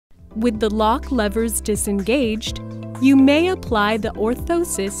With the lock levers disengaged, you may apply the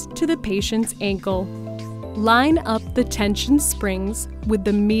orthosis to the patient's ankle. Line up the tension springs with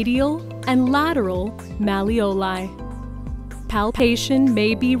the medial and lateral malleoli. Palpation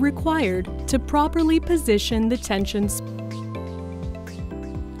may be required to properly position the tension springs.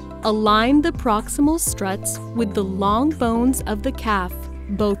 Align the proximal struts with the long bones of the calf,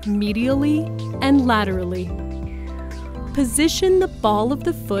 both medially and laterally. Position the ball of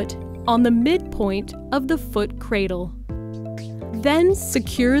the foot on the midpoint of the foot cradle. Then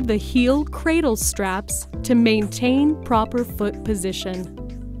secure the heel cradle straps to maintain proper foot position.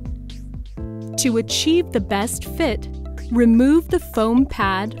 To achieve the best fit, remove the foam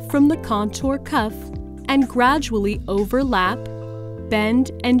pad from the contour cuff and gradually overlap,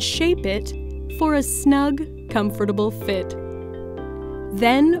 bend, and shape it for a snug, comfortable fit.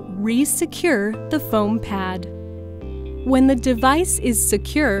 Then re-secure the foam pad. When the device is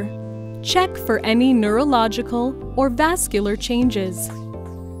secure, check for any neurological or vascular changes.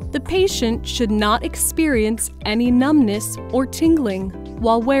 The patient should not experience any numbness or tingling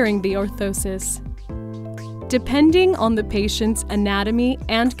while wearing the orthosis. Depending on the patient's anatomy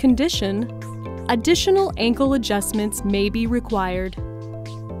and condition, additional ankle adjustments may be required.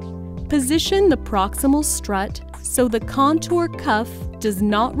 Position the proximal strut so the contour cuff does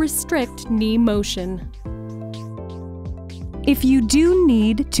not restrict knee motion. If you do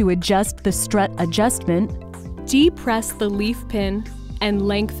need to adjust the strut adjustment, depress the leaf pin and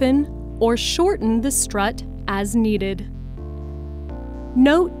lengthen or shorten the strut as needed.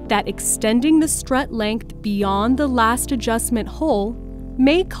 Note that extending the strut length beyond the last adjustment hole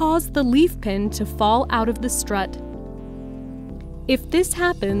may cause the leaf pin to fall out of the strut. If this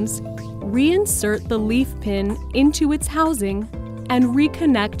happens, reinsert the leaf pin into its housing and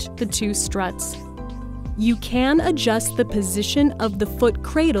reconnect the two struts. You can adjust the position of the foot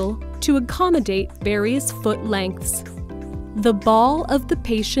cradle to accommodate various foot lengths. The ball of the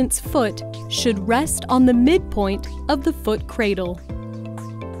patient's foot should rest on the midpoint of the foot cradle.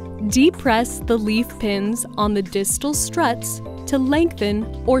 Depress the leaf pins on the distal struts to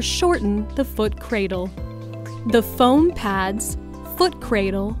lengthen or shorten the foot cradle. The foam pads, foot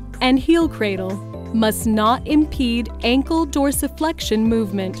cradle, and heel cradle must not impede ankle dorsiflexion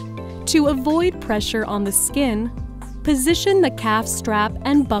movement. To avoid pressure on the skin, position the calf strap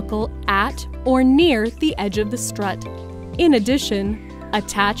and buckle at or near the edge of the strut. In addition,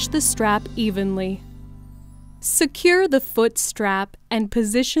 attach the strap evenly. Secure the foot strap and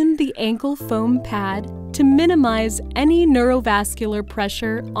position the ankle foam pad to minimize any neurovascular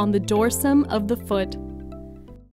pressure on the dorsum of the foot.